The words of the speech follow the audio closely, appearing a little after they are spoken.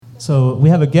So we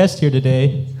have a guest here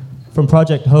today from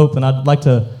Project Hope, and I'd like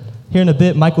to, here in a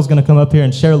bit, Michael's going to come up here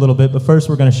and share a little bit, but first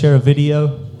we're going to share a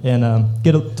video and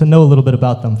get to know a little bit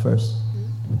about them first.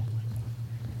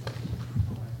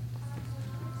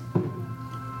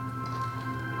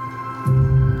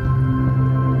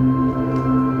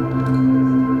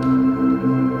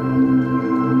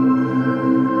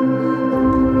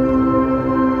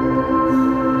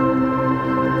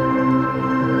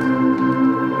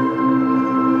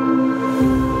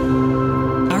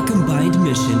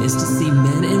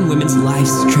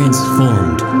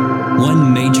 Transformed.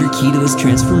 One major key to this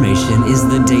transformation is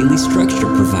the daily structure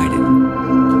provided.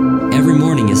 Every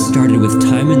morning is started with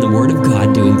time in the Word of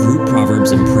God doing group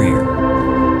proverbs and prayer.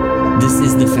 This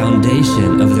is the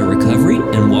foundation of their recovery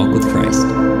and walk with Christ.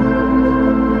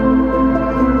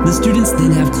 The students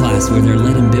then have class where they're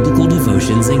led in biblical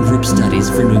devotions and group studies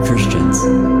for new Christians.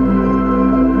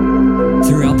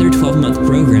 Throughout their 12-month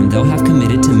program, they'll have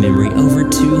committed to memory over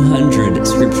 200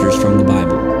 scriptures from the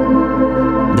Bible.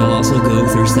 They'll also go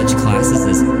through such classes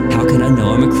as How Can I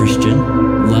Know I'm a Christian?,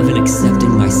 Love and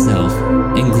Accepting Myself,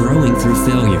 and Growing Through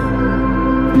Failure.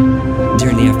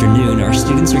 During the afternoon, our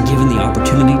students are given the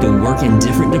opportunity to work in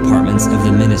different departments of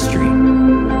the ministry.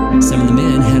 Some of the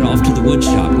men head off to the wood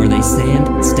shop where they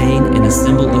sand, stain, and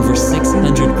assemble over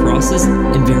 600 crosses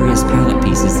and various pallet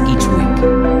pieces each week.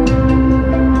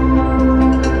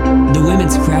 The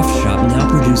women's craft shop now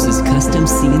produces custom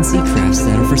CNC crafts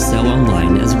that are for sale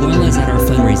online as well as at our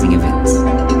fundraising events.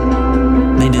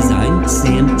 They design,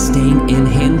 sand, stain, and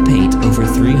hand paint over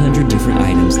 300 different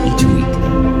items each week.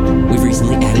 We've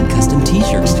recently added custom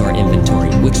t-shirts to our inventory,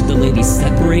 which the ladies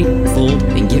separate, fold,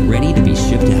 and get ready to be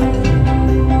shipped out.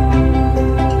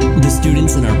 The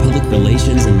students in our public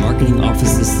relations and marketing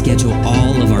offices schedule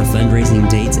all of our fundraising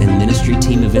dates and ministry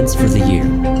team events for the year.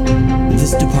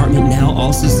 This department now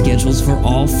also schedules for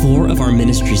all 4 of our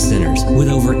ministry centers, with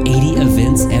over 80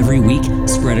 events every week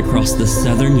spread across the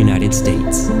southern United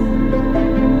States.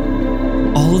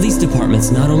 All of these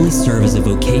departments not only serve as a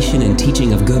vocation and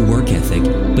teaching of good work ethic,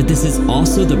 but this is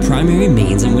also the primary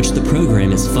means in which the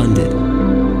program is funded.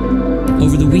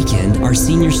 Over the weekend, our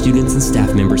senior students and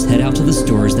staff members head out to the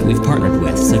stores that we've partnered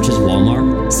with, such as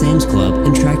Walmart, Sam's Club,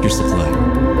 and Tractor Supply.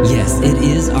 Yes, it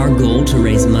is our goal to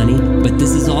raise money, but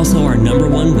this is also our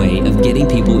 #1 way of getting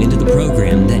people into the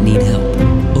program that need help.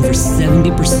 Over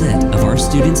 70% of our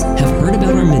students have heard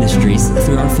about our ministries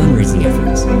through our fundraising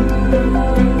efforts.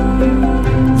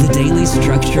 The daily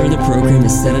structure of the program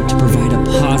is set up to provide a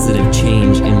positive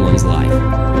change in one's life.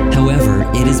 However,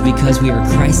 it is because we are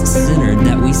Christ-centered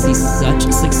that we see such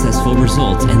successful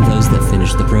results in those that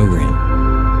finish the program.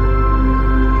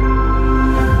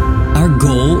 Our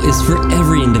goal is for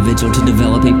every individual to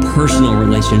develop a personal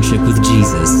relationship with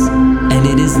Jesus, and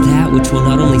it is that which will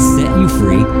not only set you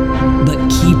free, but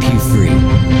keep you free.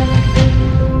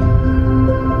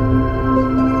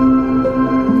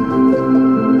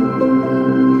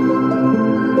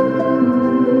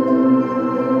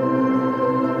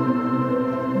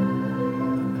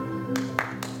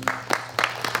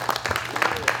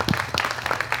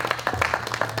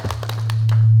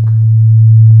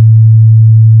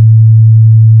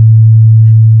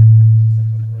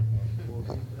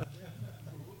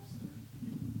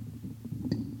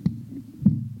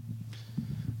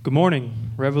 Good morning,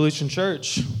 Revolution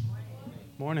Church.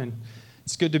 Morning.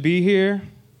 It's good to be here.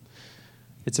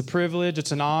 It's a privilege,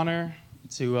 it's an honor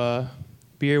to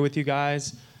be here with you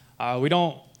guys. We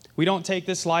don't take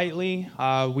this lightly.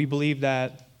 We believe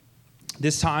that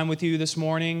this time with you this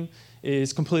morning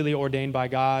is completely ordained by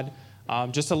God.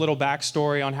 Just a little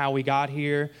backstory on how we got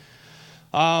here.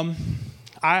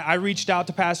 I reached out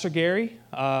to Pastor Gary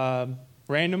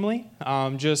randomly,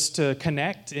 just to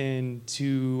connect and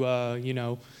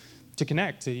to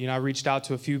connect. I reached out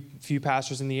to a few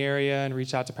pastors in the area and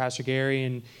reached out to Pastor Gary,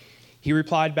 and he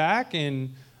replied back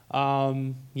and,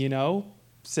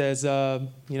 says, what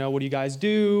do you guys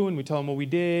do? And we told him what we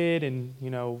did and,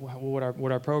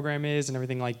 what our program is and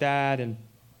everything like that. And,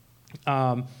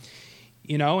 and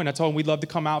I told him we'd love to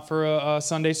come out for a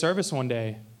Sunday service one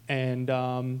day.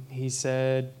 And he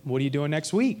said, what are you doing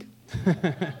next week?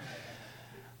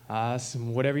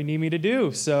 Whatever you need me to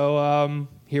do. So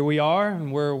here we are,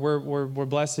 and we're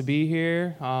blessed to be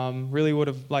here. Really would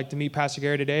have liked to meet Pastor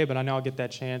Gary today, but I know I'll get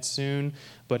that chance soon.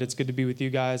 But it's good to be with you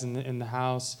guys in the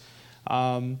house.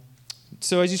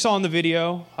 So as you saw in the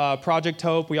video, Project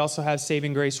Hope. We also have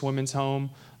Saving Grace Women's Home.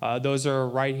 Those are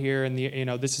right here in we're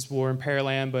in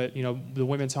Pearland, but the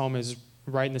women's home is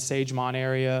right in the Sagemont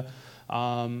area.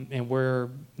 And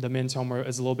the men's home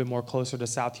is a little bit more closer to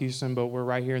South Houston, but we're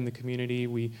right here in the community.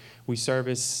 We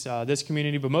service this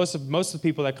community, but most of the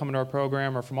people that come into our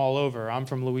program are from all over. I'm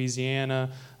from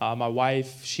Louisiana. My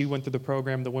wife, she went through the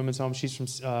program, the women's home. She's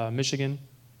from Michigan.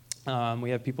 We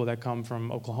have people that come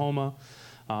from Oklahoma,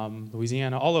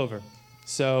 Louisiana, all over.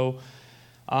 So,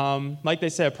 like they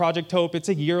said, Project Hope, it's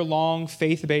a year-long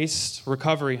faith-based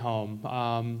recovery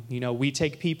home. We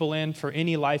take people in for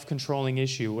any life-controlling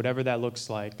issue, whatever that looks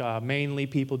like. Mainly,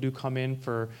 people do come in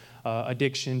for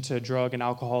addiction to drug and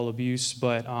alcohol abuse,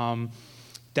 but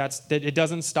it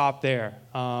doesn't stop there.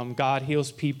 God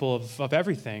heals people of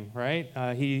everything, right?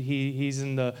 He's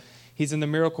in the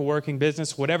miracle working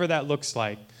business, whatever that looks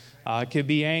like. It could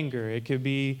be anger, it could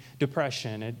be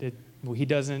depression. He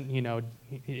doesn't,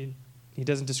 he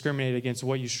doesn't discriminate against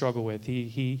what you struggle with.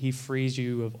 He frees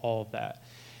you of all of that.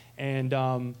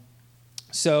 And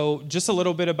so just a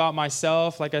little bit about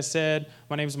myself. Like I said,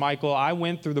 my name is Michael. I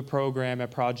went through the program at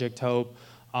Project Hope.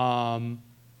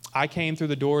 I came through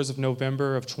the doors of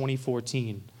November of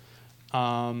 2014.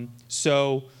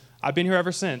 So I've been here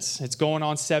ever since. It's going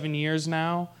on 7 years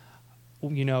now.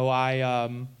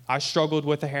 I struggled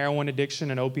with a heroin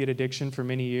addiction and opiate addiction for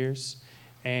many years.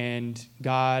 And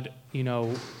God,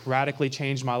 radically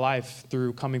changed my life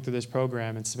through coming through this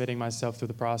program and submitting myself through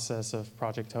the process of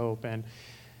Project Hope. And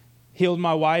healed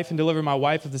my wife and delivered my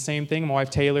wife of the same thing. My wife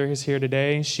Taylor is here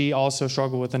today. She also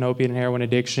struggled with an opiate and heroin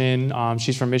addiction.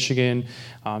 She's from Michigan.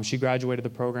 She graduated the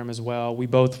program as well. We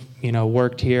both,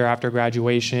 worked here after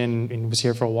graduation and was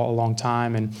here for a long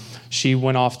time. And she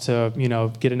went off to,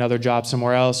 get another job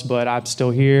somewhere else, but I'm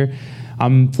still here.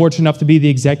 I'm fortunate enough to be the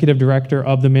executive director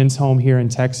of the men's home here in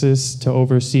Texas to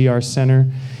oversee our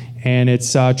center. And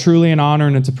it's truly an honor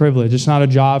and it's a privilege. It's not a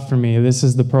job for me. This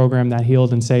is the program that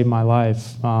healed and saved my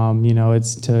life.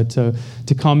 It's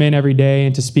to come in every day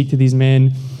and to speak to these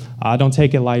men. Don't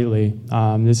take it lightly.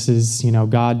 This is,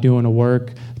 God doing a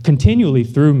work continually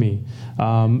through me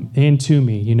and to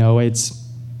me.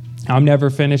 I'm never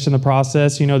finished in the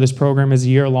process. This program is a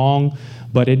year long,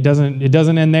 but it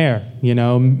doesn't end there.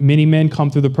 Many men come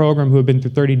through the program who have been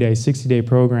through 30-day, 60-day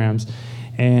programs,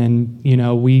 and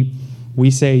we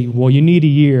say, well, you need a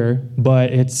year,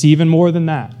 but it's even more than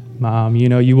that.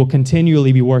 You will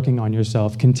continually be working on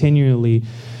yourself, continually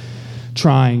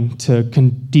trying to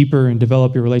deeper and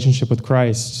develop your relationship with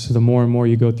Christ the more and more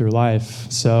you go through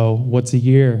life. So what's a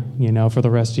year, for the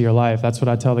rest of your life? That's what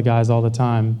I tell the guys all the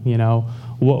time.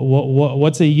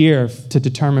 What's a year to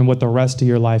determine what the rest of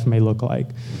your life may look like?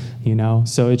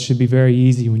 So it should be very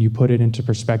easy when you put it into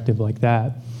perspective like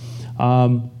that.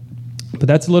 But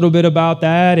that's a little bit about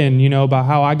that and, about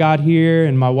how I got here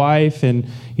and my wife. And,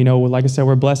 like I said,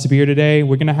 we're blessed to be here today.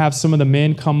 We're going to have some of the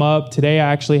men come up. Today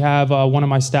I actually have one of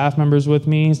my staff members with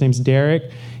me. His name's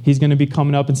Derek. He's going to be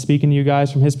coming up and speaking to you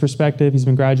guys from his perspective. He's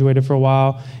been graduated for a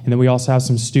while. And then we also have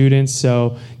some students.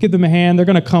 So give them a hand. They're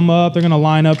going to come up. They're going to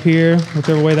line up here,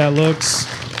 whichever way that looks.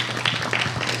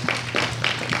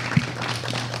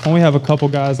 Only have a couple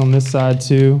guys on this side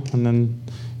too, and then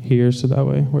here, so that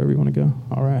way, wherever you want to go.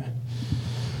 All right.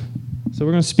 So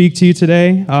we're going to speak to you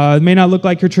today. It may not look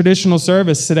like your traditional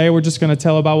service. Today we're just going to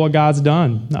tell about what God's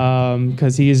done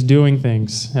because He is doing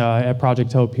things at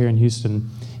Project Hope here in Houston.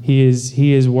 He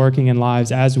is working in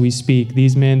lives as we speak.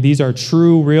 These men, these are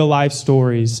true, real-life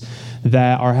stories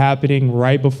that are happening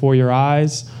right before your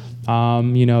eyes.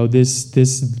 This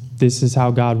is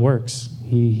how God works.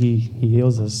 He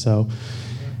heals us. So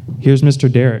here's Mr.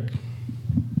 Derek.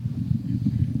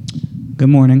 Good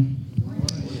morning.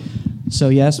 So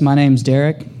yes, my name's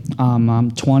Derek.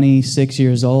 I'm 26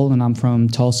 years old, and I'm from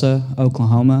Tulsa,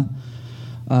 Oklahoma.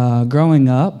 Growing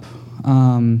up,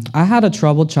 I had a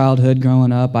troubled childhood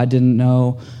growing up. I didn't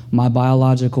know my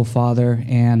biological father,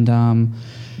 and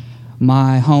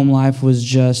my home life was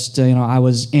just, I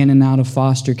was in and out of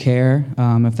foster care,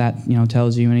 if that,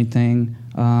 tells you anything.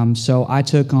 So I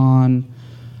took on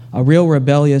a real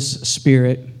rebellious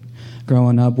spirit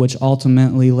growing up, which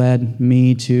ultimately led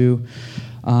me to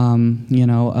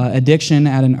addiction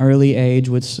at an early age,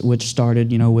 which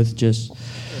started, with just,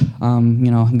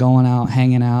 going out,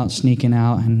 hanging out, sneaking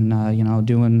out, and,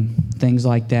 doing things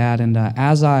like that. And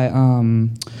as I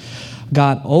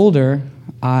got older,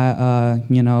 I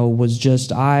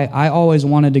always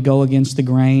wanted to go against the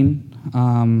grain.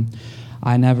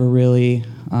 I never really,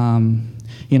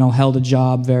 held a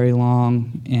job very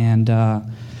long, and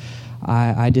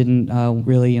I didn't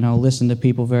really, listen to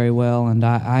people very well, and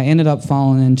I ended up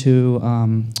falling into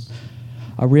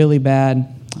a really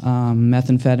bad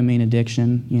methamphetamine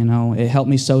addiction. It helped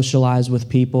me socialize with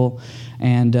people,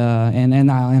 and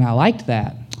I liked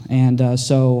that. And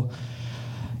so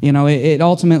it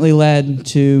ultimately led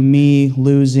to me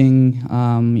losing,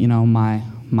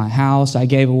 my house. I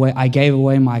gave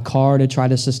away my car to try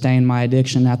to sustain my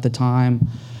addiction at the time.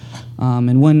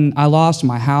 And when I lost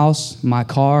my house, my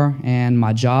car, and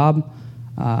my job,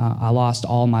 I lost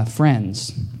all my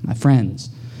friends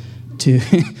too,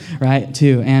 right,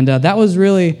 too. And that was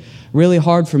really, really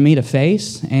hard for me to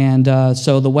face. And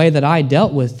so the way that I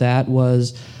dealt with that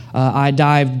was I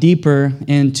dived deeper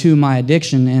into my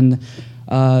addiction. And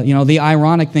the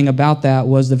ironic thing about that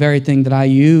was the very thing that I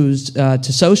used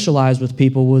to socialize with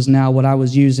people was now what I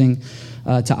was using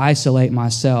to isolate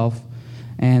myself.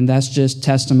 And that's just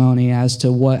testimony as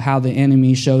to how the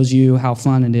enemy shows you how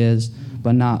fun it is,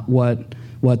 but not what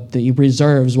the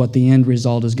reserves, what the end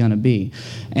result is going to be.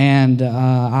 And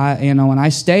I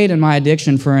stayed in my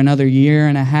addiction for another year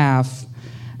and a half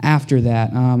after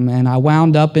that, and I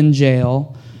wound up in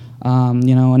jail.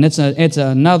 And it's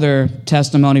another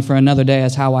testimony for another day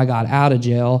as how I got out of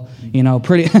jail.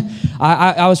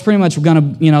 I was pretty much gonna,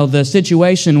 the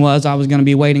situation was I was gonna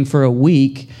be waiting for a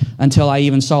week until I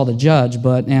even saw the judge.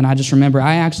 And I just remember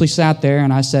I actually sat there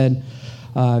and I said,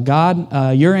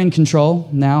 God, you're in control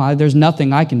now. There's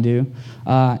nothing I can do.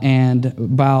 And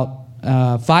about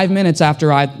 5 minutes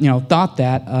after I, thought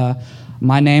that,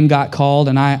 my name got called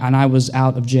and I was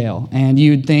out of jail. And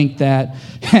you would think that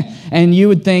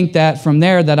from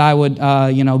there that I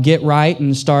would get right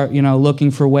and start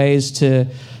looking for ways to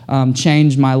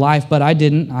change my life, but I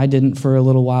didn't for a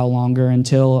little while longer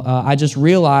until I just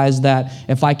realized that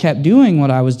if I kept doing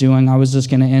what I was doing, I was just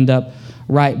going to end up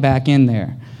right back in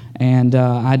there. And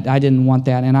I didn't want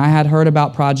that. And I had heard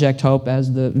about Project Hope,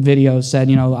 as the video said.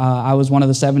 I was one of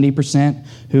the 70%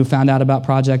 who found out about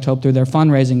Project Hope through their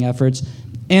fundraising efforts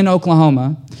in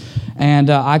Oklahoma.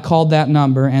 And I called that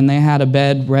number, and they had a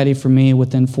bed ready for me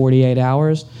within 48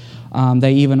 hours.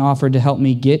 They even offered to help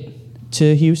me get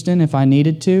to Houston if I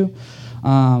needed to.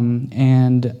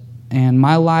 And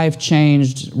my life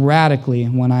changed radically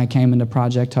when I came into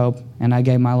Project Hope, and I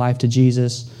gave my life to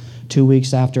Jesus 2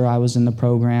 weeks after I was in the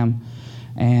program.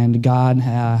 And God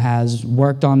has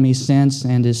worked on me since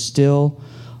and is still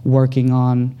working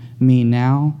on me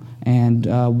now. And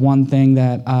one thing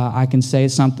that I can say,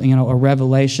 something, a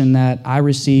revelation that I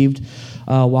received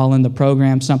while in the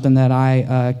program, something that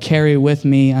I carry with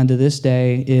me unto this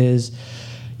day is,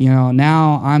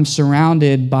 now I'm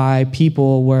surrounded by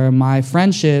people where my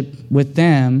friendship with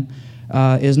them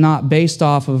is not based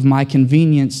off of my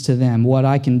convenience to them, what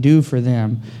I can do for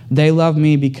them. They love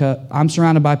me because I'm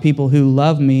surrounded by people who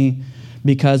love me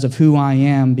because of who I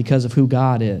am, because of who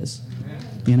God is,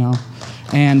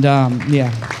 And,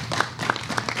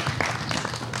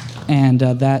 And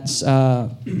that's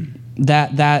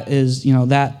that is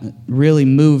that really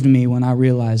moved me when I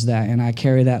realized that, and I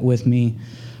carry that with me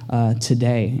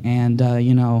today. And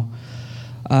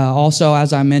also,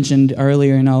 as I mentioned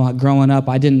earlier, growing up,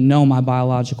 I didn't know my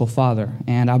biological father,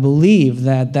 and I believe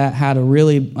that had a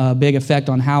really big effect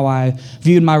on how I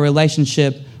viewed my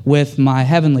relationship with my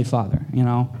heavenly Father.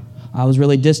 I was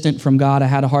really distant from God. I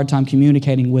had a hard time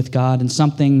communicating with God, and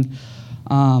something.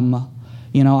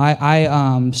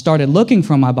 I started looking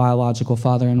for my biological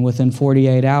father, and within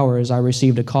 48 hours, I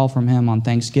received a call from him on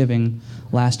Thanksgiving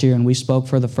last year, and we spoke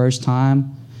for the first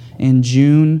time. In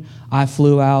June, I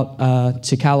flew out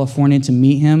to California to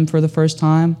meet him for the first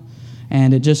time,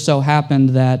 and it just so happened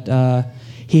that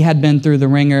he had been through the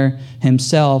ringer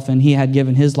himself, and he had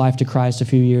given his life to Christ a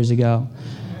few years ago.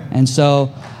 And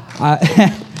so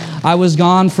I was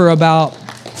gone for about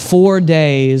 4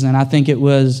 days, and I think it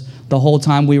was the whole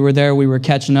time we were there, we were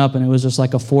catching up, and it was just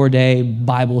like a 4-day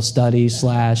Bible study /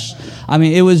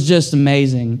 it was just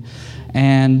amazing.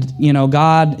 And,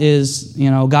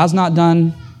 God's not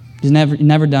done. He's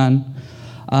never done.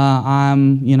 I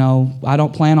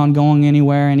don't plan on going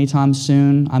anywhere anytime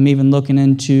soon. I'm even looking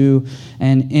into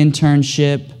an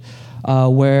internship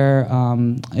where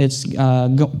it's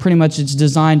pretty much it's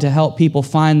designed to help people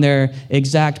find their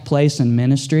exact place in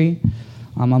ministry.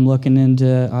 I'm looking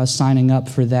into signing up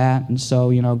for that, and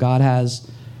so God has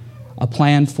a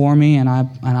plan for me, and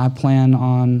I plan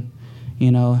on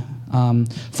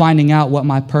finding out what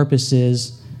my purpose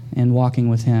is in walking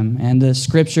with Him. And the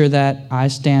scripture that I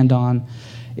stand on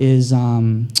is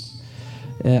I'm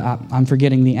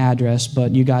forgetting the address,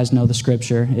 but you guys know the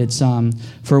scripture. It's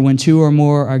for when 2 or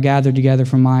more are gathered together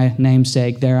for my name's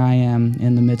sake, there I am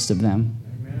in the midst of them.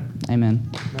 Amen.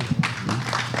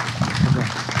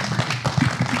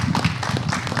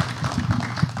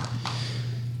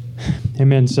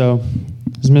 Amen. So,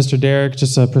 as Mr. Derek,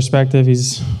 just a perspective,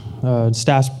 he's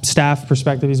staff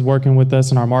perspective, he's working with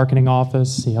us in our marketing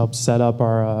office. He helps set up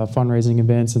our fundraising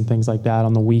events and things like that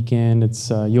on the weekend.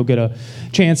 You'll get a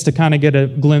chance to kind of get a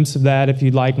glimpse of that if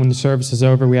you'd like when the service is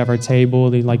over. We have our table.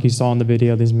 Like you saw in the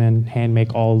video, these men hand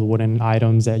make all the wooden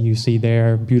items that you see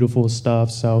there. Beautiful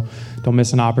stuff. So don't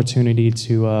miss an opportunity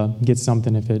to get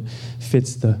something if it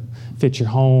fits your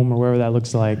home or wherever that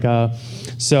looks like.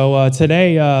 So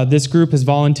today, this group has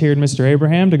volunteered Mr.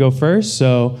 Abraham to go first.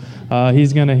 So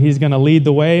he's gonna lead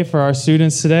the way for our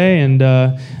students today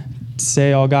and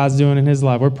say all God's doing in his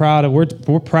life. We're proud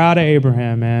of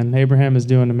Abraham, man. Abraham is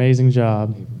doing an amazing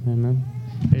job. Amen.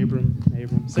 Abram.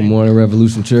 Good morning,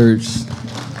 Revolution Church.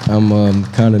 I'm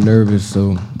kind of nervous,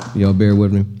 so y'all bear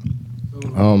with me.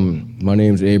 My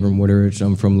name's Abram Witterich.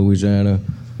 I'm from Louisiana,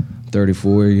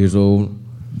 34 years old.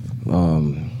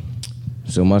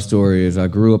 So my story is I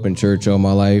grew up in church all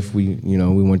my life. We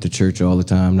went to church all the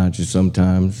time, not just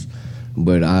sometimes,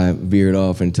 but I veered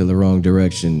off into the wrong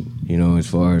direction, as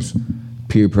far as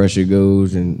peer pressure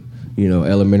goes and,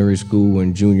 elementary school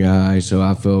and junior high. So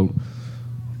I felt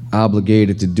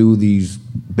obligated to do these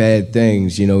bad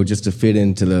things, just to fit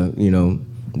into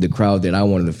the crowd that I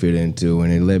wanted to fit into.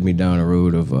 And it led me down a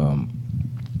road of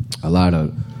a lot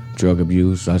of drug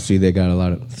abuse. I see they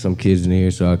got some kids in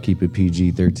here, so I'll keep it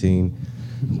PG-13.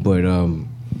 But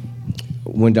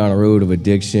went down a road of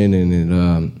addiction,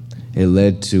 and it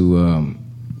led to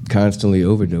constantly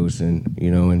overdosing,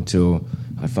 until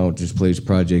I found this place,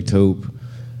 Project Hope.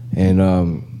 And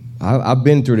I've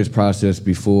been through this process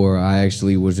before. I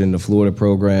actually was in the Florida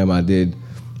program. I did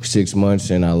 6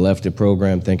 months, and I left the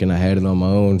program thinking I had it on my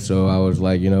own. So I was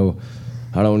like,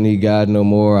 I don't need God no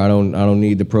more. I don't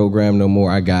need the program no more.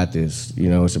 I got this.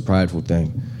 It's a prideful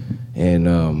thing.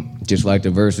 And just like the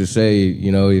verses say,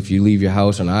 if you leave your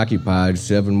house unoccupied,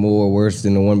 7 more worse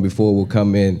than the one before will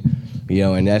come in,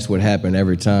 and that's what happened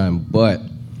every time. But,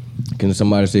 can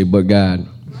somebody say, but God?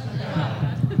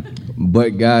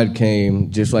 But God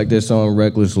came, just like that song,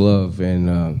 Reckless Love, and,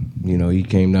 he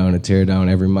came down to tear down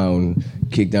every mountain,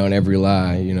 kick down every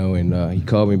lie, and he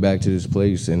called me back to this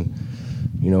place. And,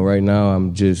 right now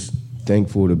I'm just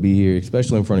thankful to be here,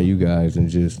 especially in front of you guys, and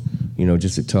just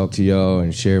to talk to y'all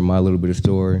and share my little bit of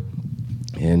story.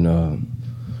 And,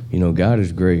 God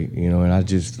is great, and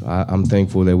I'm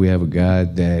thankful that we have a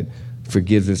God that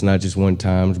forgives us not just one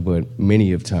time, but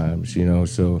many of times,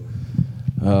 so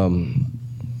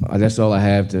that's all I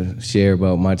have to share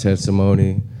about my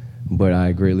testimony, but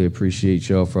I greatly appreciate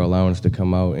y'all for allowing us to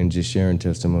come out and just sharing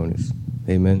testimonies.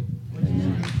 Amen.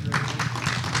 Amen.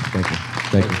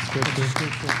 Thank you.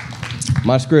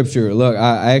 My scripture, look,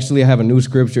 I actually have a new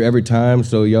scripture every time,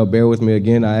 so y'all bear with me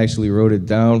again. I actually wrote it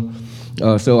down.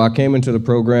 So I came into the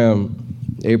program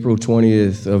April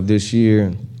 20th of this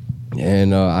year,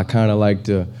 and I kind of like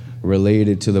to relate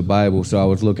it to the Bible. So I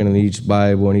was looking at each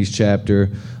Bible and each chapter.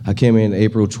 I came in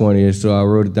April 20th, so I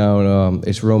wrote it down.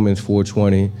 It's Romans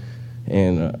 4:20,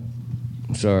 and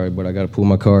sorry, but I got to pull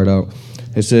my card out.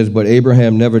 It says, but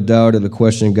Abraham never doubted or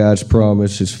questioned God's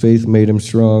promise. His faith made him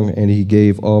strong, and he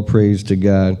gave all praise to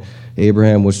God.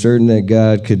 Abraham was certain that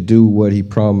God could do what he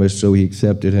promised, so he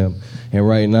accepted him. And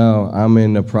right now, I'm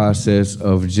in the process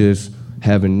of just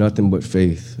having nothing but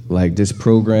faith. Like, this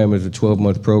program is a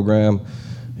 12-month program.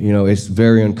 It's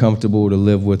very uncomfortable to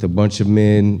live with a bunch of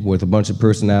men, with a bunch of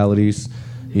personalities,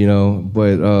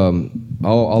 but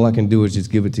all I can do is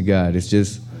just give it to God. It's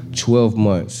just 12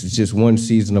 months. It's just one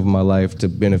season of my life to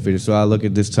benefit it. So I look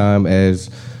at this time as,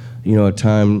 a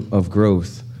time of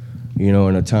growth,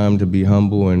 and a time to be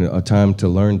humble and a time to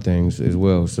learn things as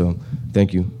well. So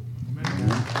thank you.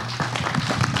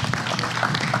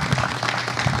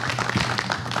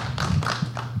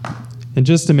 And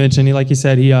just to mention, like he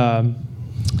said, he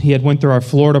had went through our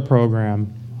Florida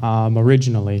program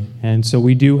originally. And so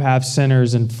we do have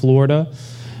centers in Florida.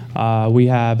 We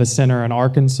have a center in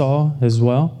Arkansas as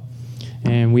well.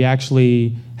 And we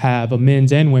actually have a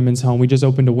men's and women's home. We just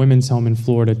opened a women's home in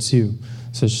Florida too.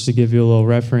 So just to give you a little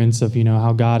reference of,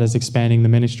 how God is expanding the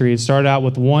ministry. It started out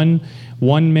with one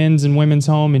men's and women's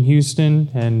home in Houston.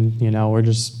 And,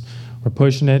 we're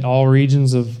pushing it all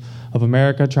regions of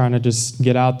America, trying to just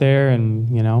get out there and,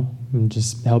 and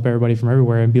just help everybody from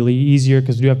everywhere and be easier,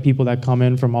 because we do have people that come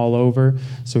in from all over,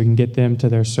 so we can get them to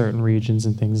their certain regions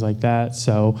and things like that.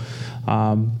 So,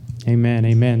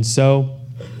 amen. So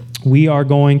we are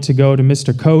going to go to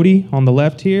Mr. Cody on the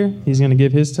left here. He's going to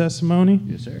give his testimony.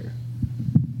 Yes, sir.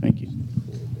 Thank you.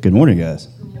 Good morning, guys.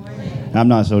 Good morning. I'm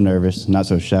not so nervous, not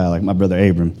so shy like my brother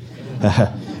Abram.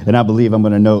 And I believe I'm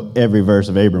going to know every verse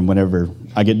of Abram whenever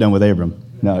I get done with Abram.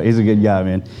 No, he's a good guy,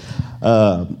 man.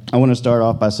 I want to start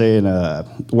off by saying,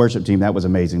 worship team, that was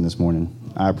amazing this morning.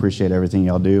 I appreciate everything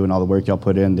y'all do and all the work y'all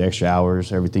put in, the extra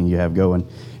hours, everything you have going.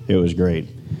 It was great.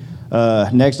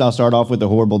 Next, I'll start off with the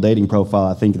horrible dating profile.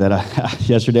 I think that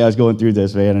yesterday I was going through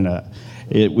this, man,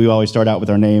 and we always start out with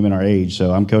our name and our age.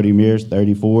 So I'm Cody Mears,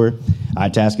 34.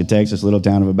 Itasca, Texas, little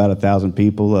town of about 1,000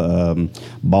 people.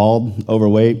 Bald,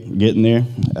 overweight, getting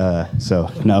there. So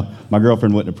no, my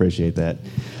girlfriend wouldn't appreciate that.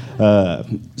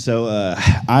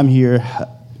 I'm here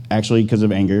actually because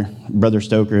of anger. Brother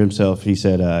Stoker himself, he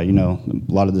said, a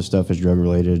lot of this stuff is drug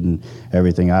related and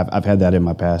everything. I've had that in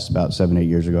my past. About 7-8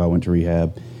 years ago, I went to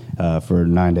rehab for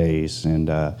 9 days, and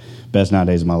best 9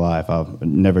 days of my life. I'll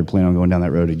never plan on going down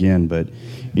that road again, but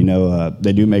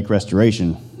they do make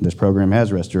restoration. This program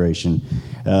has restoration.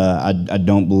 I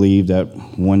don't believe that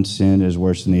one sin is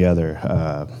worse than the other.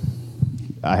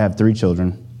 I have 3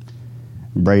 children.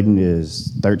 Braden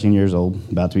is 13 years old,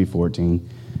 about to be 14.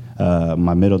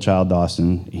 My middle child,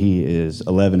 Dawson, he is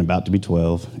 11, about to be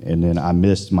 12. And then I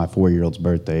missed my 4-year-old's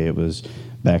birthday. It was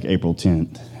back April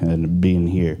 10th, and being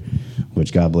here,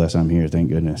 which God bless, I'm here, thank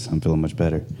goodness. I'm feeling much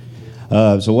better.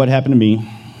 So what happened to me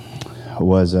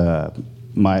was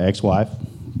my ex-wife,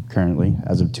 currently,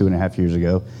 as of 2.5 years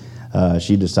ago,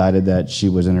 she decided that she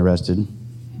was interested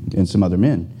in some other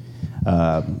men.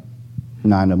 9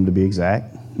 of them to be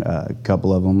exact. A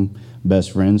couple of them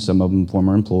best friends, some of them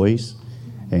former employees,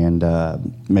 and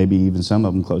maybe even some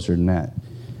of them closer than that.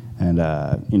 And,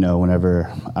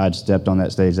 whenever I'd stepped on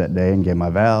that stage that day and gave my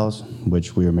vows,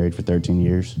 which we were married for 13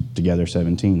 years, together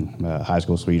 17, high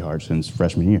school sweethearts since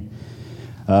freshman year,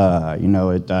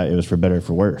 it was for better or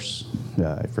for worse.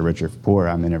 For richer or for poor,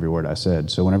 I meant every word I said.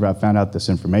 So whenever I found out this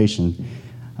information,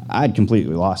 I'd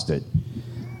completely lost it.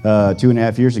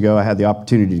 2.5 years ago, I had the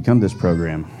opportunity to come to this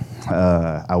program.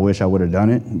 I wish I would have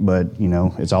done it, but,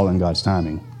 it's all in God's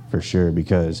timing, for sure,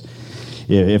 because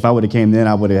if I would have came then,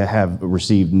 I would have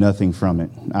received nothing from it.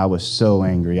 I was so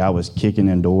angry. I was kicking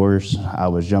in doors. I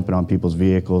was jumping on people's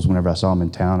vehicles. Whenever I saw them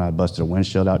in town, I busted a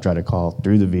windshield out, tried to call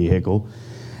through the vehicle,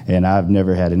 and I've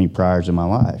never had any priors in my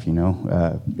life,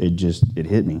 It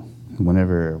hit me.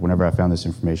 Whenever I found this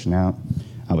information out,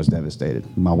 I was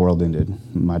devastated. My world ended.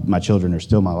 My children are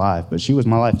still my life, but she was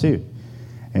my life too.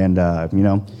 And,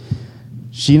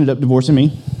 she ended up divorcing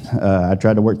me. I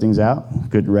tried to work things out,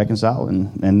 couldn't reconcile,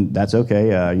 and that's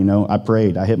okay. I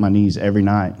prayed. I hit my knees every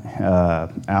night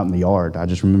out in the yard. I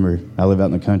just remember I live out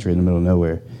in the country in the middle of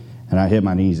nowhere, and I hit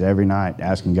my knees every night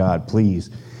asking God, please,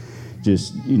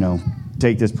 just,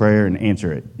 take this prayer and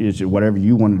answer it. It's whatever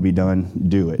you wanted to be done,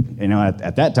 do it.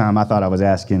 At that time, I thought I was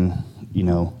asking,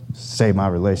 save my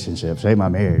relationship, save my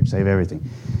marriage, save everything.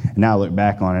 And now I look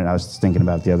back on it, I was thinking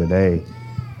about it the other day,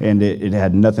 and it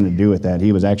had nothing to do with that.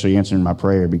 He was actually answering my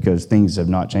prayer because things have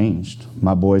not changed.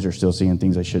 My boys are still seeing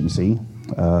things they shouldn't see.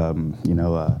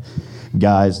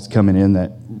 Guys coming in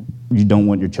that you don't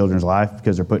want your children's life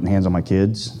because they're putting hands on my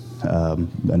kids.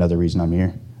 Another reason I'm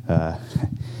here.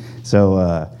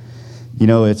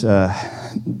 It's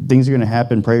things are going to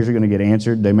happen. Prayers are going to get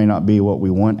answered. They may not be what we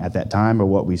want at that time or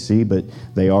what we see, but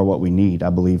they are what we need.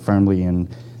 I believe firmly in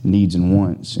needs and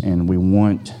wants, and we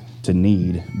want to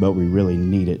need, but we really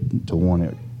need it to want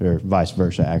it, or vice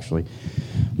versa, actually.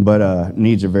 But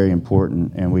needs are very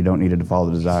important, and we don't need to follow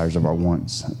the desires of our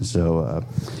wants. So,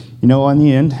 in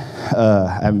the end,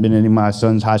 I haven't been in any of my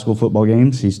son's high school football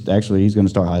games. He's going to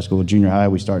start high school. Junior high,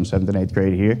 we start in 7th and 8th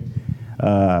grade here.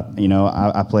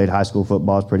 I played high school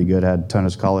football. It's pretty good. I had a ton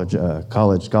of college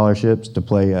scholarships to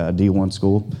play D1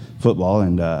 school football,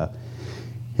 and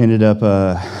ended up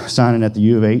signing at the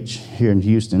U of H here in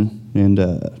Houston, and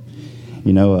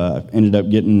ended up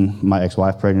getting my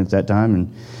ex-wife pregnant at that time.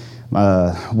 And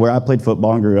where I played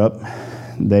football and grew up,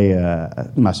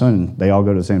 my son, they all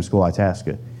go to the same school,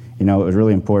 Itasca. It was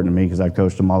really important to me because I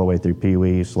coached them all the way through Pee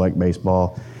Wee, select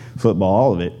baseball, football,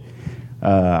 all of it.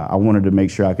 I wanted to make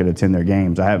sure I could attend their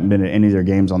games. I haven't been at any of their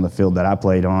games on the field that I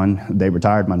played on. They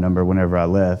retired my number whenever I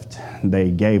left. They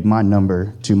gave my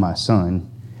number to my son,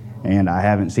 and I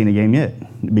haven't seen a game yet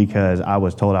because I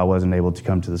was told I wasn't able to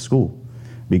come to the school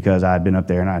because I'd been up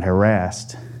there and I'd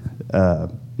harassed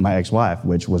my ex-wife,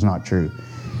 which was not true.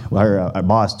 Well, her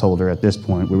boss told her at this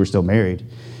point, we were still married,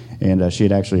 and she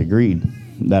had actually agreed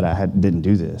that I didn't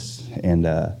do this. And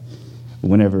I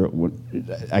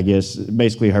guess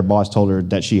basically her boss told her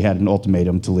that she had an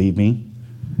ultimatum to leave me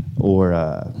or,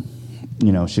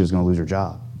 she was going to lose her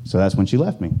job. So that's when she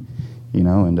left me,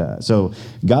 so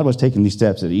God was taking these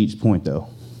steps at each point, though,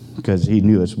 because he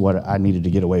knew it's what I needed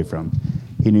to get away from.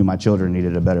 He knew my children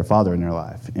needed a better father in their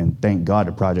life. And thank God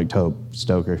to Project Hope,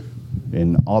 Stoker,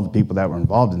 and all the people that were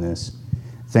involved in this.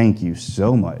 Thank you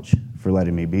so much for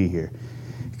letting me be here.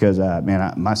 because,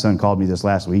 man, my son called me this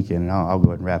last weekend, and I'll go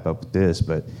ahead and wrap up with this,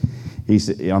 but he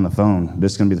said on the phone,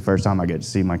 this is going to be the first time I get to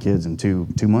see my kids in two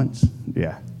months.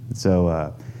 Yeah.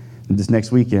 So this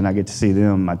next weekend, I get to see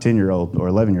them, my 10-year-old or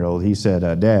 11-year-old. He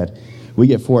said, Dad, we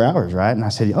get 4 hours, right? And I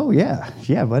said, oh, yeah,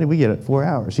 buddy, we get 4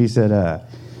 hours. He said, well,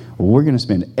 we're going to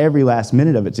spend every last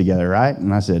minute of it together, right?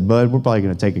 And I said, Bud, we're probably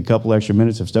going to take a couple extra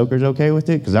minutes if Stoker's okay with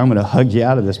it, because I'm going to hug you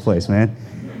out of this place, man.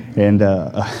 And,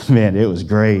 man, it was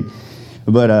great.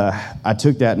 But I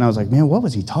took that and I was like, man, what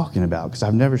was he talking about? Because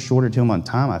I've never shorted him on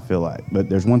time, I feel like. But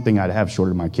there's one thing I'd have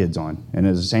shorted my kids on. And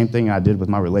it's the same thing I did with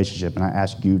my relationship. And I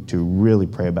ask you to really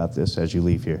pray about this as you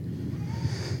leave here.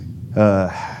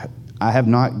 I have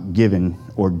not given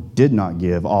or did not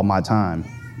give all my time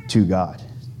to God.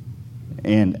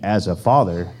 And as a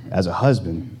father, as a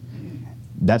husband,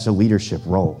 that's a leadership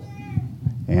role.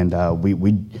 And we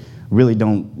really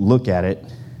don't look at it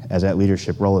as that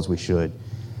leadership role as we should.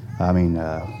 I mean,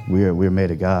 we're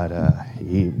made of God.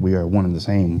 We are one and the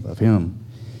same of Him,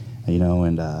 you know.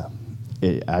 And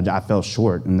I fell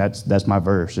short, and that's my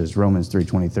verse is Romans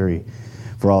 3:23.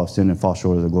 For all have sinned and fall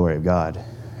short of the glory of God,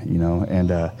 you know.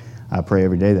 And I pray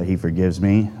every day that He forgives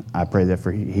me. I pray that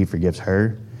He forgives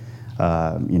her,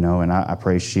 you know. And I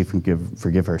pray she can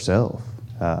forgive herself,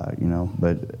 you know.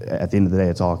 But at the end of the day,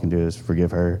 it's all I can do is forgive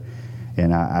her.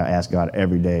 And I ask God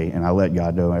every day, and I let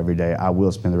God know every day, I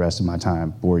will spend the rest of my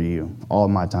time for you. All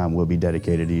of my time will be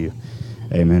dedicated to you.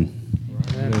 Amen.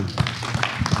 Amen.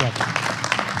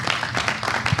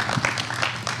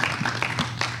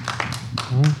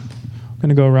 I'm going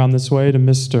to go around this way to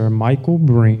Mr. Michael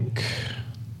Brink.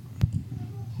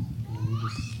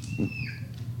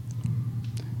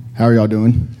 How are y'all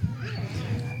doing?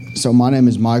 So my name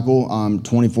is Michael. I'm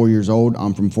 24 years old.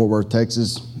 I'm from Fort Worth,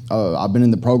 Texas. I've been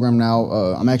in the program now.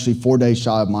 I'm actually 4 days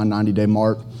shy of my 90-day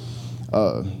mark.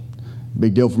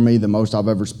 Big deal for me. The most time I've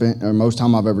ever spent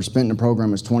in the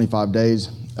program is 25 days.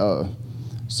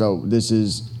 So this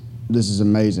is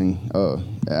amazing.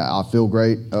 I feel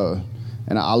great,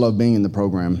 and I love being in the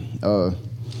program.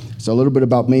 So a little bit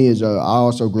about me is I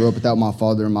also grew up without my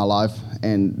father in my life,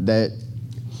 and that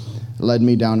led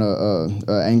me down a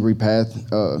angry path,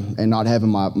 and not having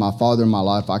my father in my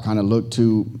life, I kind of looked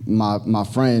to my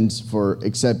friends for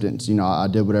acceptance. You know, I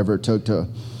did whatever it took to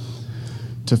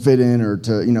fit in or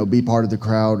to, you know, be part of the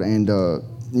crowd, and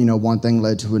you know, one thing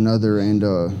led to another, and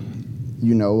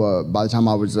you know, by the time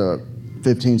I was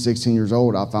 15, 16 years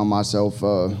old, I found myself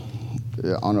on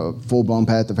a full-blown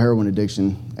path of heroin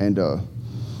addiction, and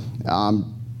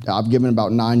I've given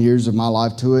about 9 years of my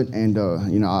life to it, and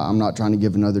you know, I'm not trying to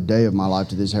give another day of my life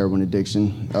to this heroin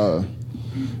addiction.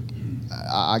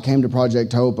 I came to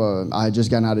Project Hope. I had just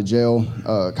gotten out of jail,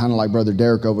 kind of like Brother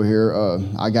Derek over here.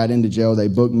 I got into jail. They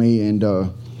booked me, and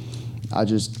there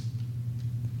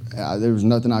was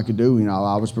nothing I could do. You know,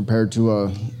 I was prepared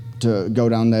to go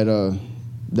down that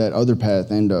other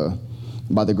path, and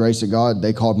by the grace of God,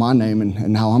 they called my name, and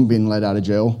now I'm being let out of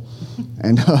jail,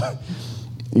 and.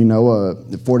 You know,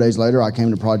 4 days later, I came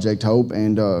to Project Hope,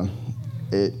 and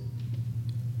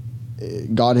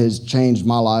God has changed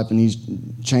my life, and He's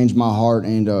changed my heart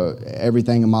and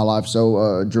everything in my life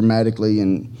so dramatically.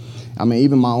 And I mean,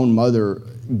 even my own mother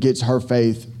gets her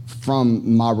faith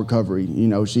from my recovery. You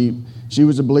know, she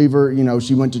was a believer. You know,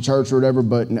 she went to church or whatever,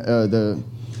 but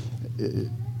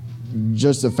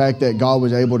just the fact that God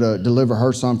was able to deliver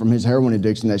her son from his heroin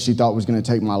addiction that she thought was going to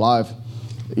take my life,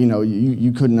 you know,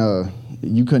 you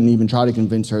couldn't even try to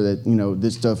convince her that, you know,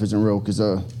 this stuff isn't real, because,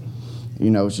 you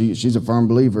know, she's a firm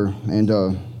believer. And,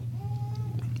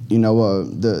 you know,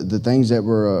 the things that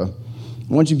were,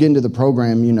 once you get into the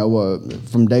program, you know,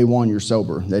 from day one, you're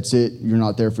sober. That's it. You're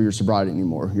not there for your sobriety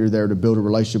anymore. You're there to build a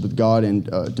relationship with God and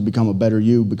to become a better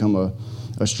you, become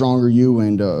a stronger you.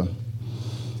 And,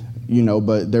 you know,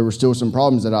 but there were still some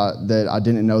problems that I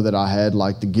didn't know that I had,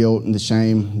 like the guilt and the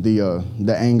shame,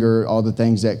 the anger, all the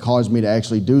things that caused me to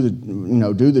actually do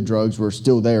the drugs were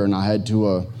still there, and I had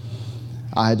to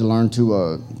learn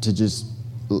to just,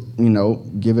 you know,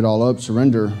 give it all up,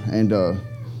 surrender. And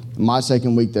my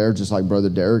second week there, just like Brother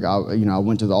Derek, I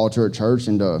went to the altar at church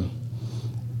and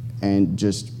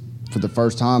just for the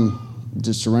first time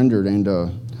just surrendered, and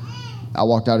I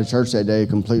walked out of church that day a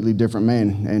completely different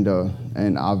man, and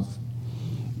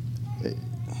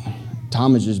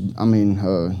time has just,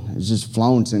 it's just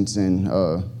flown since then.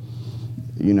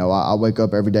 You know, I wake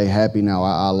up every day happy now.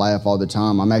 I laugh all the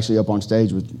time. I'm actually up on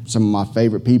stage with some of my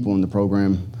favorite people in the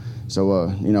program, so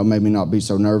you know, made me not be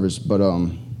so nervous. But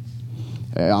I'm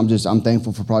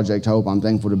thankful for Project Hope. I'm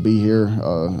thankful to be here.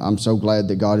 I'm so glad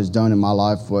that God has done in my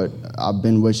life what I've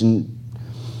been wishing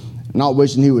not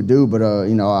wishing he would do, but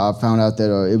I found out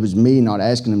that it was me not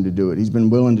asking him to do it. He's been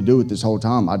willing to do it this whole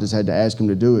time. I just had to ask him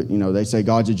to do it. They say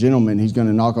God's a gentleman. He's going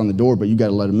to knock on the door, but you got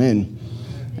to let him in.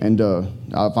 And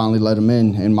I finally let him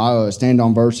in. And my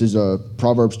stand-on verse is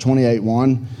Proverbs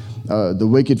 28:1. The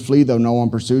wicked flee though no one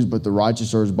pursues, but the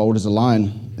righteous are as bold as a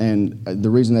lion. And the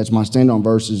reason that's my stand-on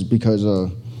verse is because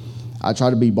I try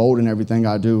to be bold in everything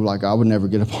I do. Like, I would never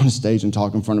get up on a stage and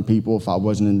talk in front of people if I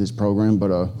wasn't in this program,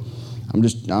 but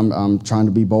I'm trying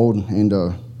to be bold, and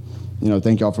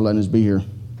thank y'all for letting us be here.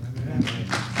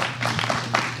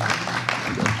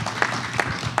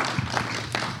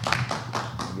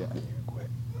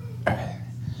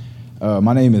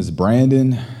 My name is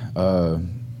Brandon.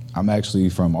 I'm actually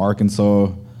from Arkansas.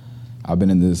 I've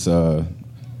been in this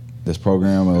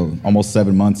program almost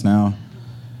 7 months now.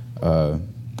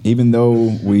 Even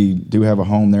though we do have a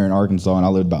home there in Arkansas, and I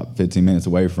live about 15 minutes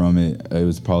away from it, it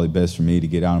was probably best for me to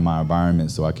get out of my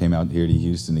environment, so I came out here to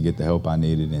Houston to get the help I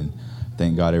needed, and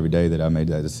thank God every day that I made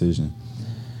that decision.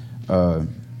 A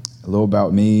little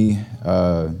about me.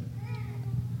 I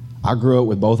grew up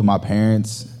with both of my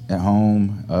parents at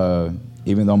home.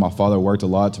 Even though my father worked a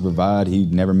lot to provide, he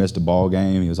never missed a ball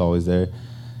game. He was always there.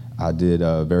 I did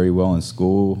very well in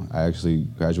school. I actually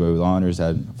graduated with honors,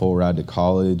 had a full ride to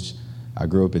college. I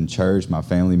grew up in church. My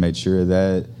family made sure of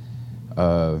that.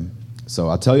 So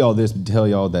I tell y'all this to tell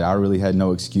y'all that I really had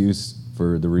no excuse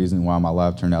for the reason why my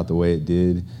life turned out the way it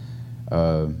did.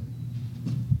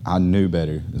 I knew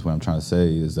better, is what I'm trying to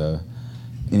say.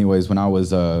 Anyways, when I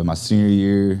was my senior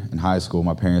year in high school,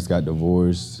 my parents got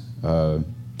divorced.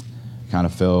 Kind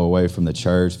of fell away from the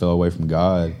church, fell away from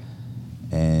God.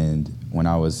 And when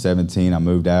I was 17, I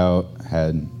moved out,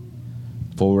 had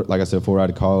full ride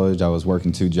to college. I was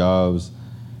working 2 jobs,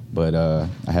 but I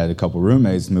had a couple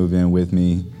roommates move in with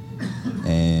me,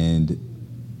 and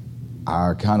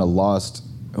I kind of lost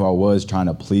who I was trying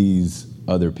to please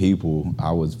other people.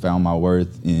 I found my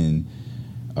worth in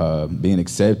being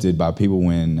accepted by people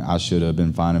when I should have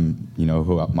been finding,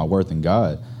 my worth in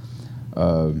God.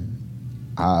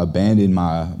 I abandoned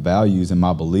my values and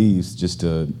my beliefs just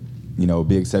to,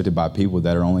 be accepted by people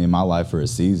that are only in my life for a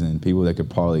season, people that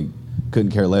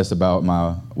couldn't care less about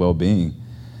my well-being.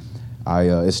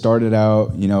 It started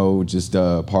out, just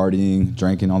partying,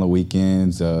 drinking on the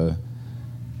weekends,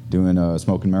 doing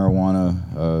smoking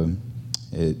marijuana.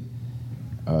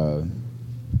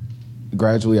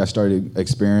 Gradually, I started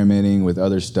experimenting with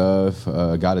other stuff.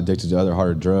 Got addicted to other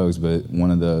harder drugs, but one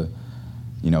of the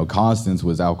constants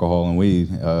was alcohol and weed.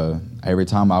 Every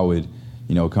time I would,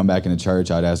 come back into church,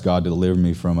 I'd ask God to deliver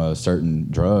me from a certain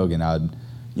drug, and I'd,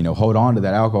 hold on to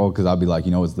that alcohol because I'd be like,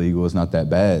 it's legal, it's not that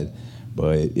bad.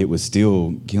 But it was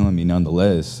still killing me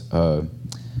nonetheless.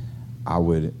 I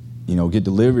would, get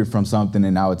delivered from something,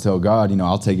 and I would tell God,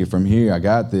 I'll take it from here, I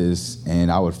got this, and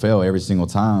I would fail every single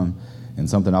time. And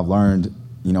something I've learned,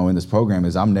 in this program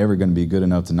is I'm never going to be good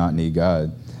enough to not need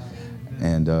God.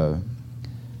 And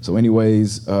so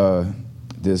anyways,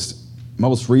 this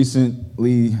most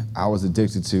recently, I was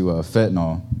addicted to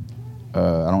fentanyl.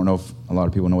 I don't know if a lot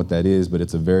of people know what that is, but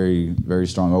it's a very, very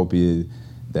strong opiate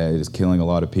that is killing a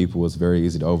lot of people. It's very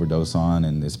easy to overdose on,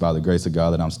 and it's by the grace of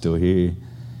God that I'm still here.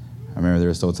 I remember there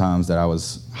were still times that I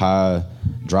was high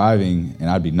driving, and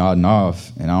I'd be nodding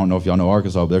off, and I don't know if y'all know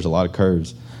Arkansas, but there's a lot of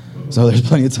curves. So there's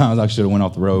plenty of times I should have went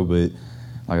off the road, but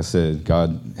like I said,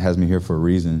 God has me here for a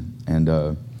reason,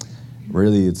 and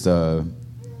really, it's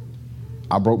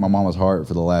I broke my mama's heart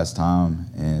for the last time,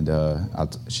 and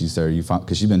she said,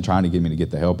 because she's been trying to get me to get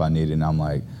the help I needed, and I'm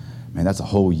like, man, that's a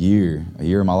whole year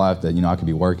of my life that I could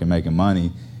be working, making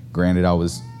money. Granted,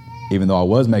 even though I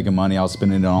was making money, I was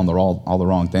spending it on all the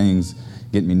wrong things,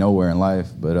 getting me nowhere in life.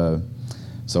 But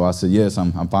so I said, yes,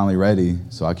 I'm finally ready.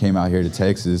 So I came out here to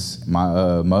Texas.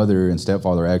 My mother and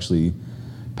stepfather are actually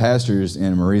pastors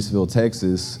in Mauriceville,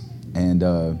 Texas, and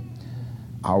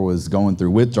I was going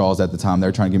through withdrawals at the time. They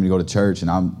were trying to get me to go to church, and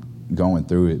I'm going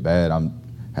through it bad. I'm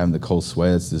having the cold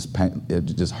sweats. This pain, it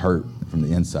just hurt from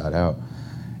the inside out.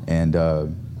 And I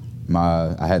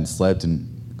hadn't slept in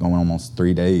going almost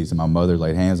 3 days, and my mother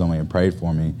laid hands on me and prayed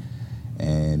for me.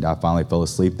 And I finally fell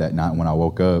asleep that night. When I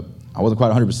woke up, I wasn't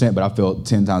quite 100%, but I felt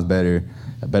 10 times better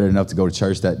enough to go to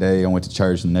church that day. I went to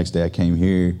church, and the next day I came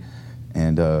here.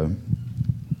 And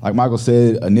like Michael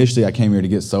said, initially I came here to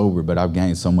get sober, but I've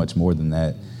gained so much more than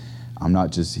that. I'm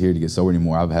not just here to get sober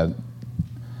anymore.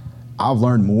 I've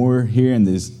learned more here in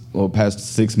this past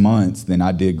 6 months than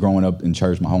I did growing up in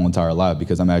church my whole entire life,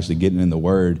 because I'm actually getting in the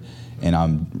Word and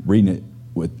I'm reading it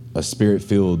with a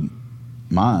Spirit-filled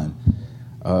mind.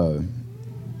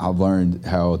 I've learned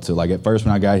how to, like, at first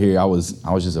when I got here, I was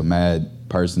just a mad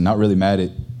person, not really mad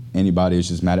at anybody. It's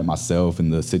just mad at myself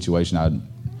and the situation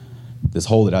this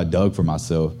hole that I dug for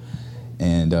myself.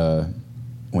 And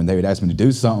when they would ask me to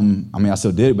do something, I mean, I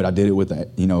still did it, but I did it with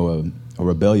a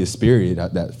rebellious spirit.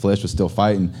 That flesh was still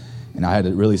fighting. And I had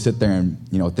to really sit there and,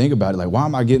 think about it. Like, why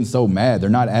am I getting so mad? They're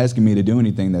not asking me to do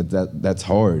anything that's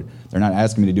hard. They're not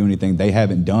asking me to do anything they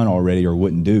haven't done already or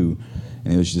wouldn't do.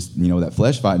 And it was just, that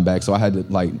flesh fighting back. So I had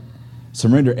to,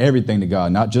 surrender everything to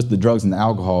God, not just the drugs and the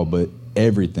alcohol, but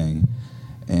everything.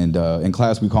 And in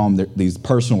class, we call them these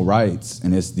personal rights.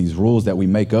 And it's these rules that we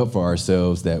make up for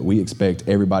ourselves that we expect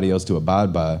everybody else to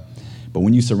abide by. But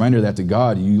when you surrender that to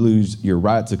God, you lose your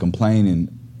right to complain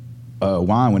and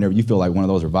whine whenever you feel like one of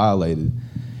those are violated.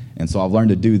 And so I've learned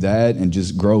to do that and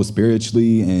just grow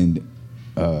spiritually and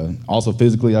also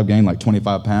physically. I've gained like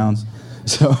 25 pounds.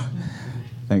 So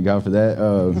thank God for that.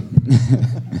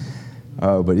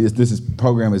 But this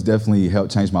program has definitely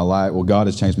helped change my life. Well, God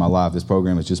has changed my life. This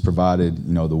program has just provided,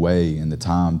 the way and the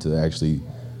time to actually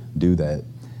do that.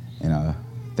 And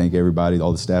thank everybody,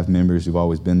 all the staff members who've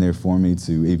always been there for me,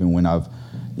 to even when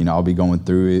I'll be going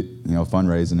through it,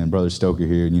 fundraising, and Brother Stoker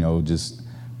here, just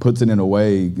puts it in a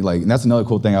way, and that's another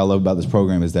cool thing I love about this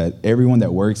program, is that everyone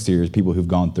that works here is people who've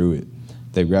gone through it.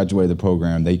 They've graduated the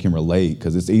program, they can relate,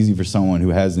 because it's easy for someone who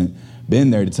hasn't been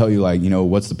there to tell you,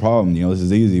 what's the problem? This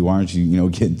is easy, why aren't you,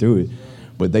 getting through it?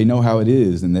 But they know how it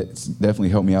is, and that's definitely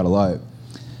helped me out a lot.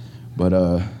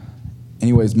 But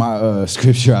anyways, my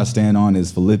scripture I stand on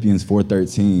is Philippians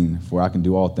 4:13, for I can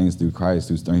do all things through Christ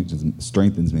who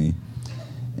strengthens me.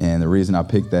 And the reason I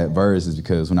picked that verse is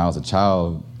because when I was a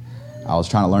child, I was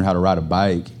trying to learn how to ride a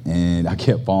bike, and I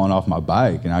kept falling off my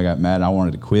bike, and I got mad and I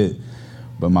wanted to quit.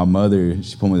 But my mother,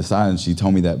 she pulled me aside and she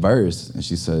told me that verse, and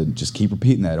she said, just keep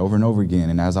repeating that over and over again.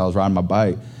 And as I was riding my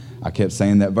bike, I kept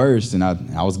saying that verse, and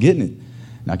I was getting it.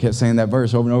 And I kept saying that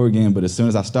verse over and over again, but as soon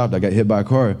as I stopped, I got hit by a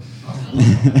car.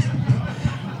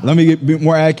 Let me get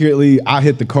more accurately, I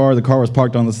hit the car. The car was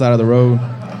parked on the side of the road.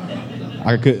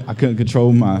 I couldn't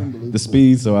control the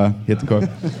speed, so I hit the car.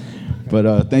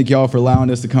 But thank y'all for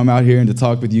allowing us to come out here and to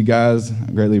talk with you guys.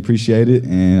 I greatly appreciate it,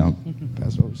 and I'll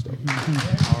pass it over to Stoke.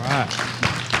 All right.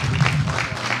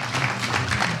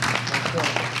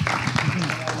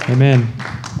 Amen.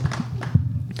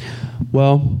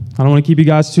 Well, I don't want to keep you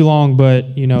guys too long,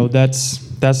 but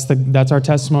that's our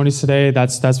testimonies today.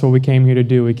 That's what we came here to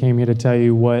do. We came here to tell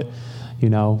you what,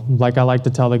 like I like to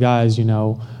tell the guys,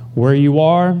 where you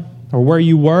are, or where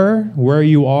you were, where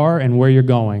you are, and where you're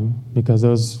going, because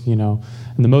those, and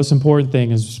the most important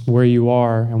thing is where you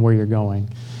are and where you're going,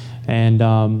 and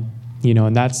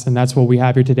and that's what we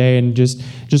have here today. And just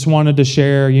wanted to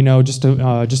share, just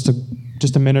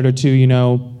a minute or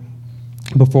two,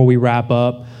 before we wrap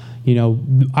up.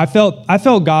 I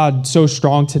felt God so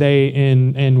strong today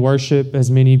in worship,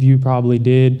 as many of you probably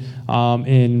did,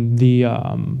 in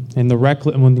the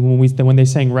reckless, when they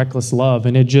sang "Reckless Love,"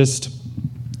 and it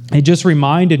just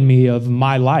reminded me of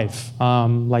my life.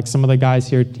 Like some of the guys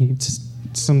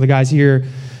here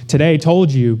today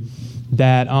told you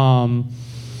that,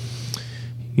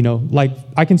 like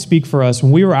I can speak for us.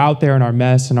 When we were out there in our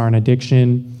mess and our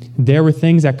addiction, there were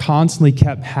things that constantly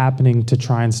kept happening to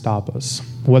try and stop us.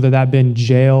 Whether that had been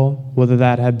jail, whether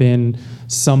that had been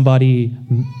somebody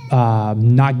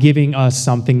not giving us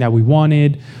something that we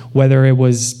wanted, whether it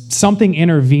was something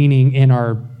intervening in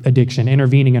our addiction,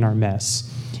 intervening in our mess.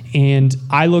 And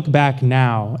I look back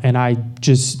now and I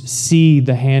just see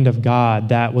the hand of God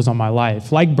that was on my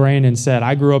life. Like Brandon said,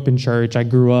 I grew up in church. I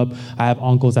have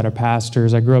uncles that are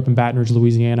pastors. I grew up in Baton Rouge,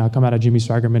 Louisiana. I come out of Jimmy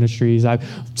Swaggart Ministries.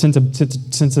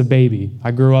 Since a baby,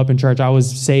 I grew up in church. I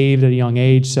was saved at a young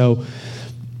age.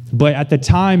 But at the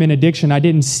time in addiction, I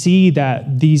didn't see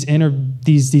that these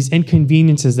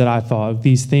inconveniences that I thought,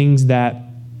 these things that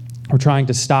were trying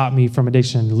to stop me from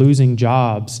addiction, losing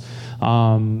jobs,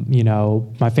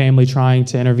 my family trying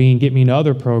to intervene, get me into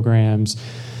other programs,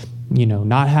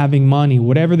 not having money,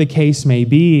 whatever the case may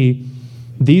be.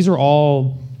 These are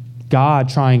all God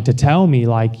trying to tell me,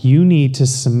 like, you need to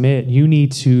submit, you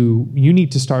need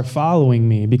to start following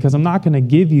me, because I'm not going to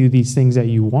give you these things that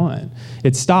you want.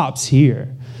 It stops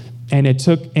here. And it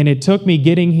took me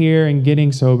getting here and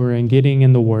getting sober and getting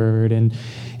in the Word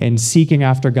and seeking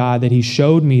after God, that He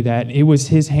showed me that it was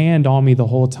His hand on me the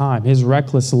whole time. His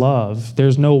reckless love.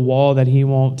 There's no wall that He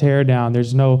won't tear down.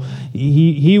 There's no.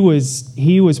 He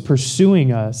was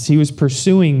pursuing us. He was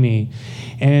pursuing me.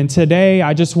 And today,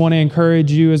 I just want to encourage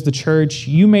you as the church.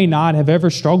 You may not have ever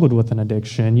struggled with an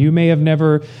addiction. You may have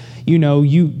never, you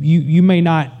may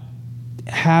not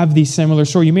have these similar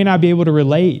stories. You may not be able to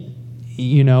relate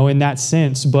in that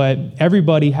sense, but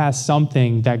everybody has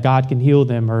something that God can heal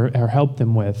them or help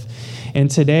them with. And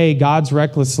today, God's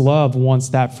reckless love wants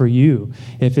that for you.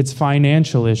 If it's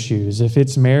financial issues, if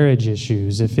it's marriage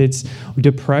issues, if it's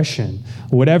depression,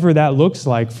 whatever that looks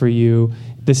like for you,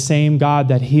 the same God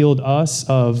that healed us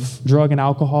of drug and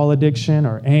alcohol addiction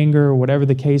or anger, or whatever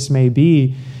the case may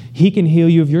be, he can heal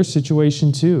you of your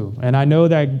situation too. And I know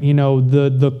that,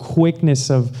 the quickness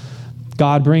of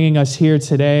God bringing us here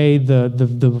today, the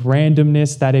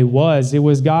randomness that it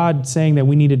was God saying that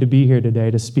we needed to be here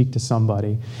today to speak to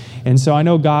somebody. And so I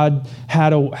know God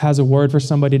has a word for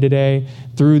somebody today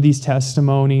through these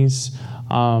testimonies.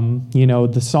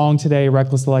 The song today,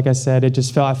 Reckless, like I said,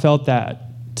 I felt that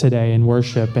today in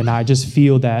worship, and I just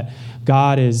feel that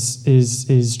God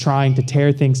is trying to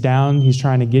tear things down. He's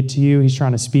trying to get to you. He's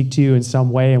trying to speak to you in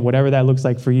some way, and whatever that looks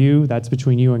like for you, that's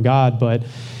between you and God, but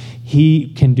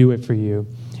he can do it for you.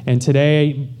 And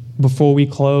today, before we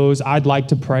close, I'd like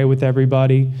to pray with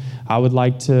everybody. I would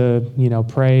like to,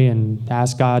 pray and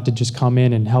ask God to just come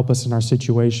in and help us in our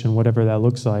situation, whatever that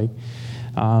looks like.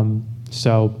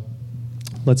 So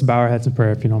let's bow our heads in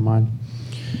prayer if you don't mind.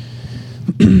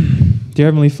 Dear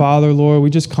Heavenly Father, Lord, we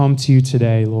just come to you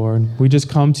today, Lord. We just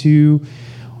come to you,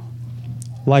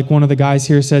 like one of the guys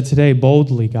here said today,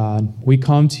 boldly, God. We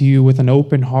come to you with an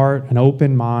open heart, an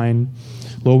open mind.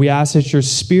 Lord, we ask that your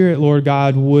Spirit, Lord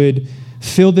God, would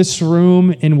fill this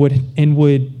room and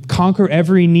would conquer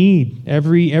every need,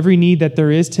 every need that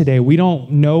there is today. We don't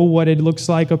know what it looks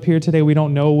like up here today. We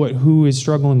don't know who is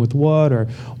struggling with what or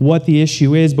what the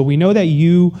issue is, but we know that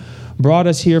you brought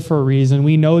us here for a reason.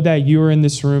 We know that you are in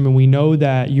this room, and we know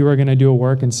that you are going to do a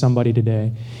work in somebody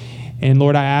today. And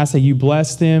Lord, I ask that you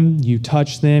bless them, you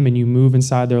touch them, and you move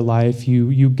inside their life.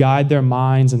 You guide their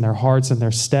minds and their hearts and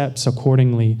their steps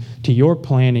accordingly to your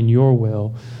plan and your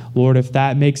will. Lord, if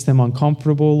that makes them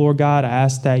uncomfortable, Lord God, I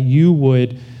ask that you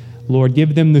would, Lord,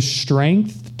 give them the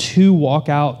strength to walk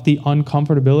out the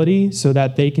uncomfortability so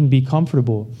that they can be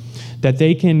comfortable, that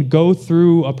they can go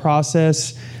through a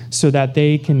process so that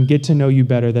they can get to know you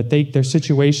better, that their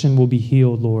situation will be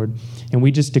healed, Lord. And we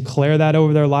just declare that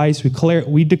over their lives.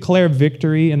 We declare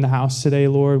victory in the house today,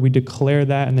 Lord. We declare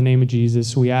that in the name of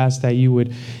Jesus. We ask that you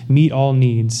would meet all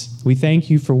needs. We thank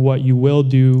you for what you will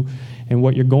do and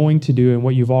what you're going to do and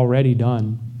what you've already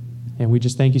done. And we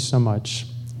just thank you so much.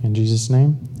 In Jesus'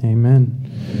 name,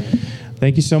 amen.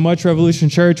 Thank you so much, Revolution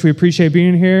Church. We appreciate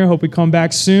being here. Hope we come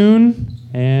back soon.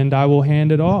 And I will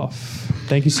hand it off.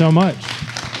 Thank you so much.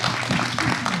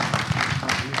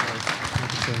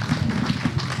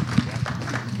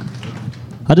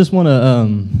 I just want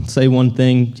to say one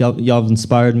thing. Y'all have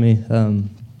inspired me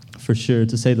for sure,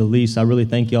 to say the least. I really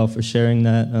thank y'all for sharing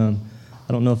that.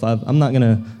 I don't know if I'm not going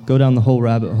to go down the whole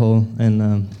rabbit hole,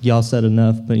 and y'all said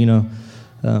enough, but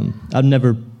I'm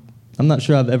not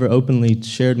sure I've ever openly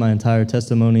shared my entire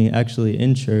testimony actually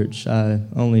in church. I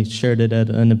only shared it at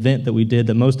an event that we did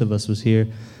that most of us was here,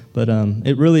 but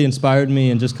it really inspired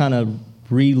me and just kind of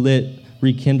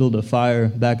rekindled a fire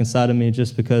back inside of me,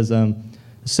 just because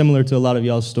similar to a lot of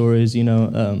y'all's stories,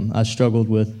 I struggled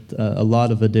with a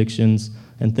lot of addictions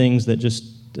and things that just,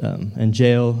 in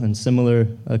jail and similar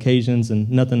occasions, and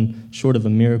nothing short of a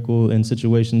miracle in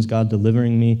situations, God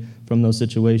delivering me from those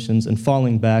situations and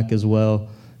falling back as well.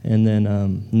 And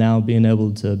then now being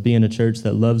able to be in a church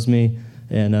that loves me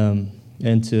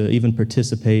and to even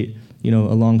participate,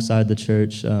 alongside the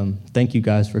church. Thank you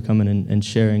guys for coming and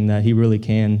sharing that. He really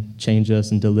can change us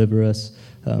and deliver us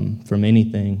from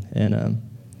anything. And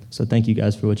so thank you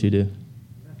guys for what you do.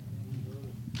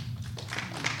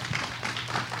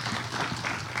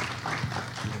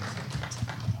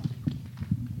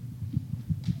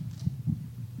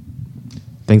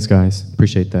 Thanks, guys.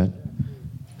 Appreciate that.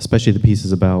 Especially the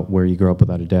pieces about where you grew up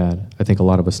without a dad. I think a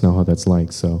lot of us know how that's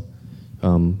like, so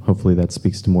hopefully that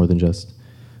speaks to more than just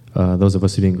those of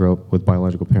us who didn't grow up with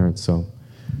biological parents. So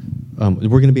we're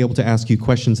going to be able to ask you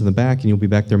questions in the back, and you'll be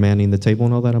back there manning the table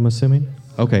and all that, I'm assuming?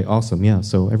 Okay, awesome. Yeah,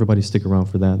 so everybody stick around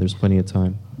for that. There's plenty of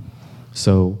time.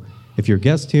 So if you're a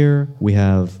guest here, we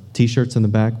have T-shirts in the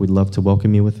back. We'd love to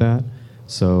welcome you with that.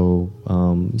 So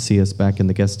see us back in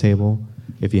the guest table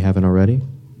if you haven't already.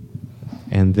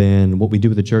 And then what we do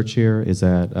with the church here is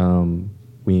that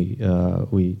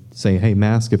we say, hey,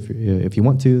 mask if you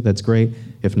want to, that's great.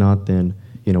 If not, then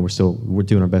we're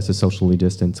doing our best to socially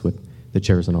distance with the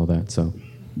chairs and all that. So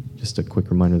just a quick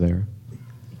reminder there. If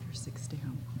you're sick, stay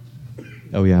home.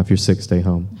 Oh yeah, if you're sick, stay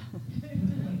home.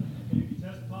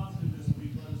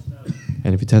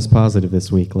 And if you test positive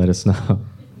this week, let us know.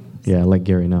 Yeah, let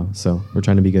Gary know. So we're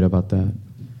trying to be good about that.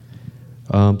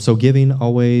 So giving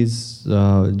always,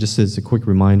 just as a quick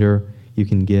reminder, You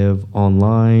can give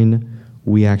online.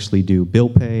 We actually do bill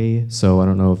pay, so I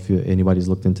don't know if anybody's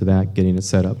looked into that, getting it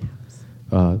set up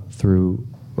through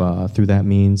that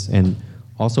means. And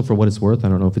also, for what it's worth, I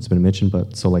don't know if it's been mentioned,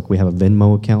 but so like we have a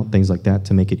Venmo account, things like that,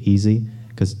 to make it easy,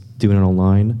 because doing it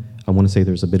online, I want to say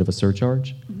there's a bit of a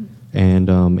surcharge, and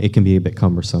it can be a bit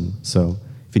cumbersome. So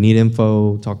if you need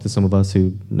info, talk to some of us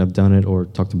who have done it, or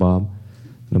talk to Bob.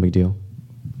 No big deal.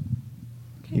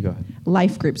 You go ahead.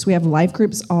 Life groups. We have life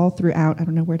groups all throughout, I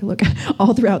don't know where to look,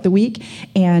 all throughout the week.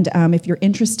 And if you're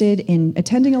interested in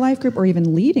attending a life group or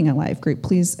even leading a life group,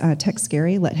 please text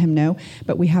Gary, let him know.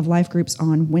 But we have life groups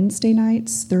on Wednesday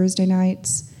nights, Thursday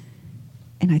nights,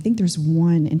 and I think there's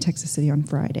one in Texas City on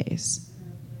Fridays.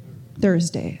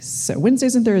 Thursdays. So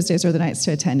Wednesdays and Thursdays are the nights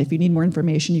to attend. If you need more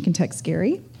information, you can text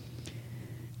Gary.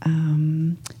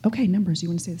 Okay, numbers. You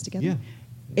want to say this together? Yeah.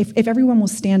 If everyone will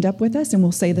stand up with us and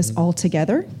we'll say this all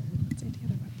together.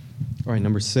 All right,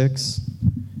 number 6,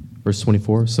 verse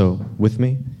 24. So with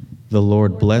me, the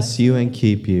Lord bless you and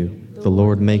keep you. The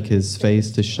Lord make his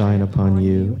face to shine upon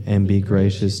you and be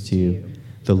gracious to you.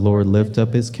 The Lord lift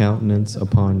up his countenance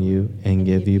upon you and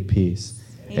give you peace.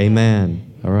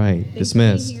 Amen. All right,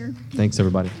 dismissed. Thanks,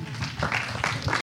 everybody.